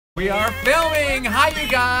We are filming! Hi you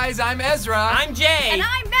guys, I'm Ezra. I'm Jay. And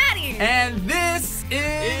I'm Madi. And this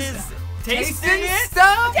is Tastin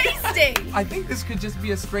Stuff? Tasting! I think this could just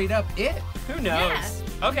be a straight up it. Who knows?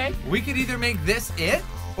 Yeah. Okay. We could either make this it,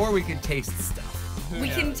 or we could taste stuff. We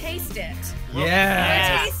can taste it.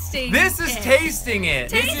 Yeah. We're tasting This is it. tasting it.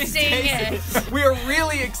 Tasting it. We are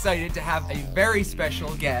really excited to have a very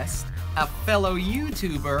special guest, a fellow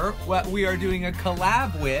YouTuber, what we are doing a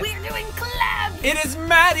collab with. We're doing collab. It is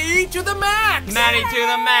Madi2TheMax!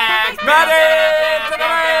 Madi2TheMax!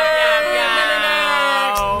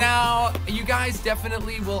 Madi2TheMax! Now, you guys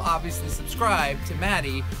definitely will obviously subscribe to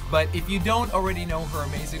Madi, but if you don't already know her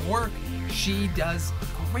amazing work, she does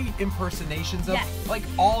great impersonations of like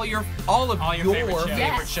all of your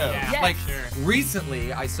favorite shows. Yeah. Like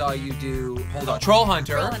recently, I saw you do Troll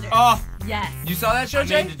Hunter. Oh, yes. You saw that show,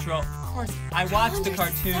 Jay? I'm into Troll. Of course, I watched the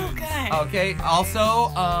cartoons. So good. Okay.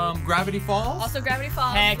 Also, Gravity Falls. Also Gravity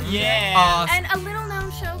Falls. Heck yeah. And a little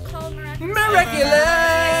known show called Miraculous.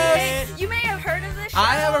 Miraculous. You may have heard of this show.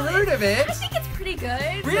 I haven't heard of it. I think it's pretty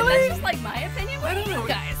good. Really? But that's just like my opinion. What I do don't you know.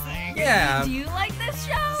 guys think? Yeah. Do you like this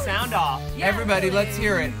show? Sound off. Yeah, Everybody, really. let's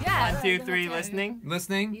hear it. Yeah. 1, 2, 3, listening.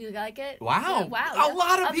 Listening? You like it? Wow. Wow. A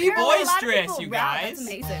lot of people. Apparently a lot of Boisterous, people. you Wow, guys. that's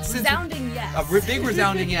amazing. Since Resounding yes. A big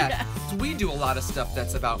resounding yes. Yeah. So we do a lot of stuff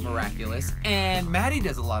that's about Miraculous, and Madi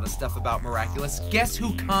does a lot of stuff about Miraculous. Guess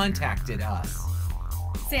who contacted us?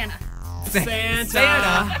 Santa.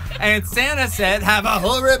 Santa. And Santa said, have a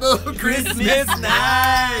horrible Christmas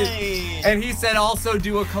night. And he said also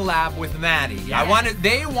do a collab with Madi. Yeah.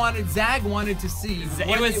 Zag wanted to see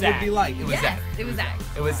what it would Zag. be like. It was Yes, Zag. it was Zach.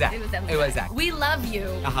 It was Zag. It was definitely It was Zag. We love you.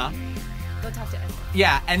 Uh-huh. Go talk to us.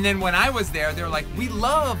 Yeah, and then when I was there, they were like, we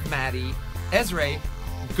love Madi. Ezray,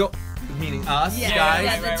 go, meaning us, Yeah, guys.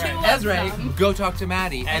 yeah, the two of Ezray, them. go talk to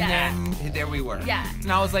Madi. And Yeah. then there we were. Yeah.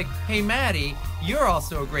 And I was like, hey, Madi, you're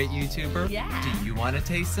also a great YouTuber. Yeah. Do you want to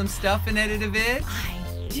taste some stuff and edit a vid? I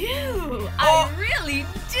do. Oh. I really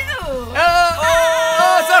do.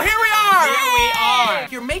 So here we are. Here we are.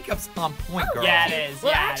 Your makeup's on point, girl. Yeah, it is.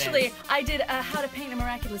 Well, yeah, it actually, is. I did how to paint a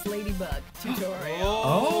miraculous ladybug tutorial.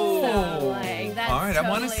 Oh. So, like, that's All right, I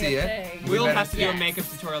want to totally see a it. thing. We'll better have to do a Yes. makeup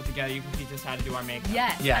tutorial together. You can teach us how to do our makeup.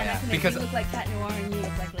 Yes. Yeah, I yeah, have to make because- you look like Cat Noir and you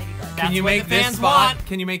look like Ladybug. That's Can you what make the this fans spot? want.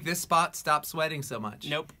 Can you make this spot stop sweating so much?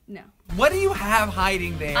 Nope. No. What do you have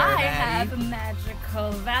hiding there, I Madi? have a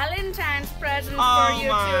magical Valentine's present Oh for you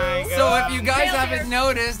my two. So if you guys Real haven't dear.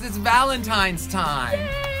 noticed, it's Valentine's time.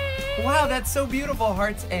 Yay. Wow, that's so beautiful.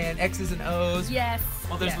 Hearts and X's and O's. Yes.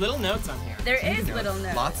 Well, there's yes. little notes on here. There is little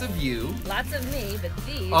notes. Lots of you. Lots of me, but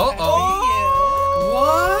these Oh, are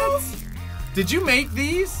What? Did you make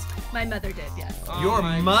these? you. My mother did, yes. Oh Your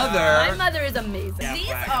my mother. My mother is amazing. Yeah, These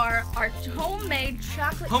right. are our homemade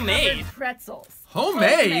chocolate-covered pretzels.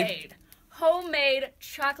 Homemade? Homemade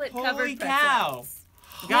chocolate-covered Holy pretzels.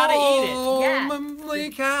 cow. Gotta eat it. Yeah. Holy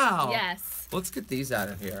cow. Yes. Let's get these out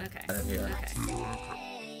of here. Okay. Out of here. Okay.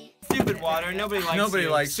 Stupid water. Nobody likes Nobody you.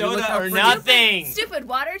 likes you. Soda Look how or pretty. nothing. Stupid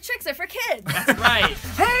water tricks are for kids. That's right.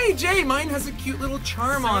 Hey, Jay, mine has a cute little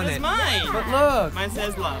charm So on does it. mine. But look. Mine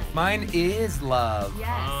says love. Mine is love. Yes.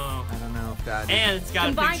 Oh. I don't know if that And it's got a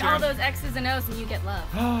Combine picture all of those X's and O's and you get love.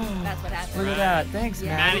 That's what happens. Look at that. Thanks,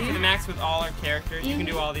 Yeah. Madi. Madi2TheMax with all our characters. You can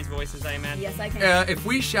do all these voices, I imagine. Yes, I can. If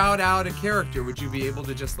we shout out a character, would you be able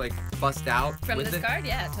to just like bust out From with this it? card?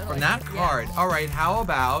 Yeah, totally. From that Yeah. card. All right. How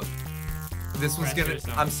about this one's Press gonna?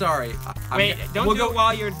 yourself. I'm sorry. Wait, don't we'll do go. it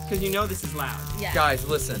while you're, because you know this is loud. Yeah. Guys,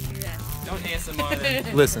 listen. Yeah. Don't ASMR then.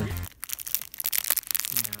 Listen. No.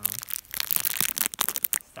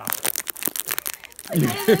 Stop.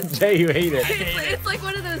 Jay, you hate it. It's like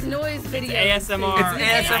one of those noise videos. ASMR.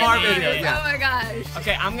 It's ASMR video, yeah. Oh my gosh.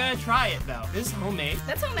 Okay, I'm gonna try it though. This is homemade.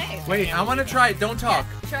 That's homemade. Wait, I want to try it. Don't talk.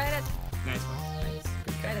 Yeah, try it Nice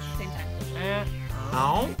one. try it at the same time.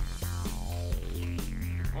 Oh.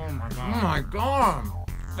 Oh my Oh god. my god.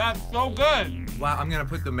 That's so good. Wow, I'm gonna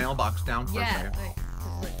put the mailbox down for a Yeah. second.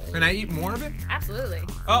 Wait, Can I eat more of it? absolutely.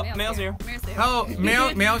 Oh, mail's here. Mail's here. Oh,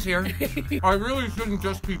 mail's here. I really shouldn't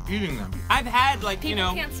just keep eating them. I've had like, People you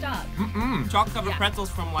know, can't stop. chocolate covered Yeah. pretzels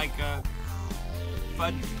from like a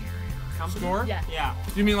fudge company. Store? Yeah. Yeah.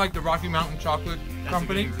 You mean like the Rocky Mountain Chocolate That's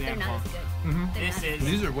Company? a good They're example. not as good. Mm-hmm. They're This not as is good.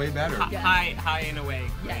 These are way better. Hi- Yeah. high in a way.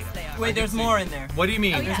 Yes, they are. Wait, there's more in there. What do you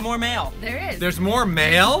mean? Oh, yeah. There's more mail. There is. There's more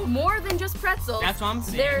mail? more than just pretzels. That's what I'm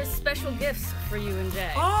saying. There's special gifts for you and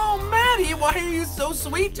Jay. Oh, Madi, why are you so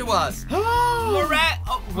sweet to us? Oh,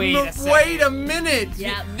 wait a second. Wait a minute.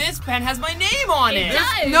 Yeah. This pen has my name on it. It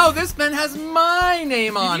does. No, this pen has my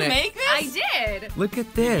name on Did it. you make this? I did. Look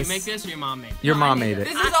at Did this. you make this or your mom made it? Your No, mom I made made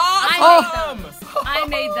it. This is I awesome. made those. I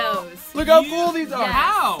made those. Look how cool these are. Yeah.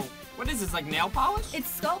 How? What is this, like nail polish? It's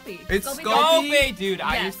Sculpey. It's Sculpey, dude. Yes.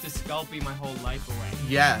 I used to Sculpey my whole life away.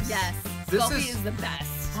 Yes. Yes. This Sculpey is the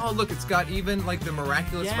best. Oh, look, it's got even like the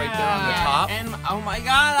Miraculous right there on the top. And oh my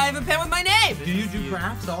god, I have a pen with my name. Do you do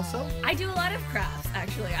crafts also? I do a lot of crafts,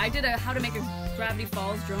 actually. I did a how to make a Gravity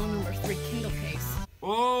Falls drone number 3 Kindle case.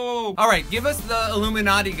 Oh. All right, give us the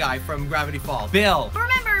Illuminati guy from Gravity Falls. Bill.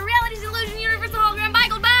 Remember, reality's illusion, universal hologram, bye,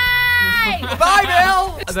 goodbye! Bye,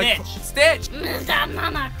 Bill! Stitch. Mr.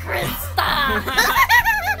 Mama Krista!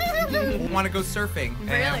 Want to go surfing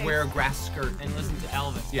and wear a grass skirt. And listen to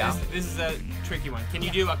Elvis. Yeah. This is a tricky one. Can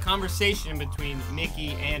you do a conversation between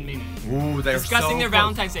Mickey and Minnie? Ooh, they're discussing their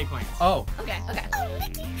Valentine's Day plans. Oh. Okay. Oh,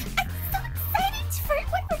 Mickey, I'm so excited for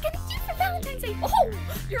what we're gonna do for Valentine's Day. Oh,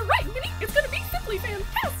 you're right, Minnie. It's gonna be simply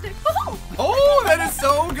fantastic. Oh, that is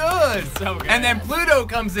so good. So good. And then Pluto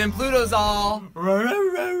comes in. Pluto's all.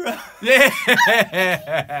 Yeah. Look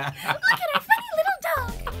at our funny little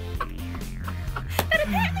dog. That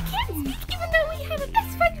apparently can't speak, even though we have a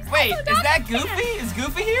best friend who's Wait, also a is dog. that Goofy? Is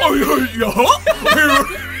Goofy here?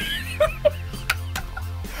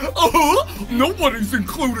 Nobody's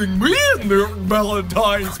including me in their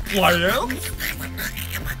Valentine's plans.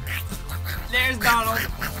 There's Donald.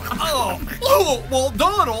 Oh, well,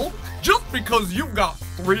 Donald, just because you've got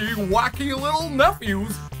 3 wacky little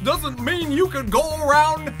nephews doesn't mean you can go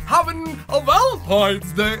around having a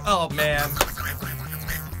Valentine's Day. Oh, man.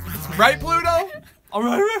 Right, Pluto?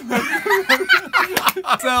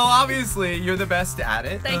 So, obviously, you're the best at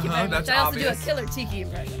it. Thank you very much. That's I also obvious. do a killer Tiki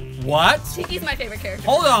impression. What? Tiki's my favorite character.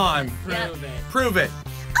 Hold on. Prove it. Prove it.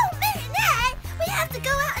 Oh, man, we have to go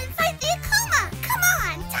out and fight the Akuma. Come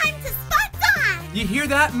on, time to spot on. You hear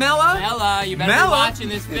that, Mela? Mela, you better be watching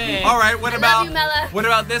this vid. All right, what I about love you, Mela. What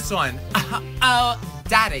about this one? Oh,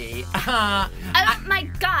 Daddy. Oh my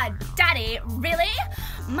god, Daddy, really?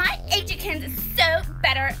 My Agent is so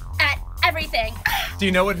better at everything. Do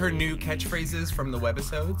you know what her new catchphrase is from the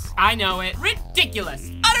webisodes? I know it.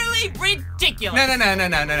 Ridiculous. Utterly ridiculous.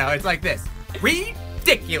 No. It's like this.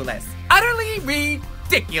 Ridiculous. Utterly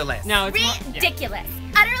ridiculous. No, it's Ridiculous.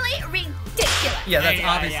 Utterly ridiculous. Yeah, that's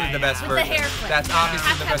Yeah, obviously yeah, the best With version. the hair flip. That's obviously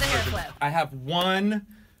Have the to have best the hair version. flip. I have one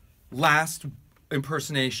last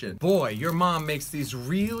impersonation. Boy, your mom makes these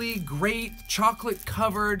really great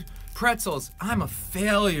chocolate-covered pretzels. I'm a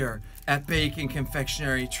failure at baking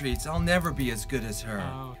confectionery treats. I'll never be as good as her.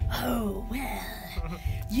 Oh, well,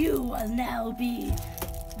 you will now be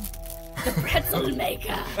the pretzel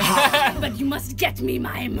maker. But you must get me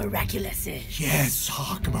my Miraculouses. Yes,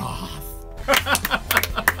 Hawkmoth.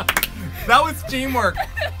 That was teamwork.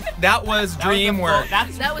 That was dream work. That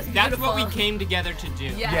was That's what we beautiful. came together to do.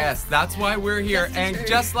 Yeah. Yes, that's why we're here. That's And true.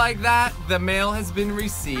 just like that, the mail has been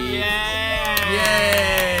received. Yeah.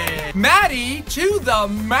 Yay! Maddie to the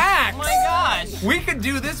max! Oh my gosh. We could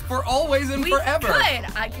do this for always and We forever. could.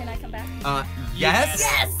 Can I come back? Yes?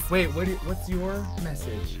 Yes. Wait, what's your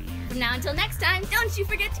message? From now until next time, don't you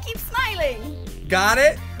forget to keep smiling. Got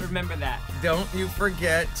it? Remember that. Don't you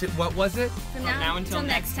forget to, what was it? From now until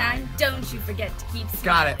next time, don't you forget to keep smiling.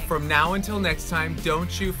 Got it. From now until next time,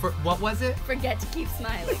 don't you what was it? Forget to keep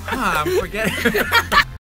smiling. Forget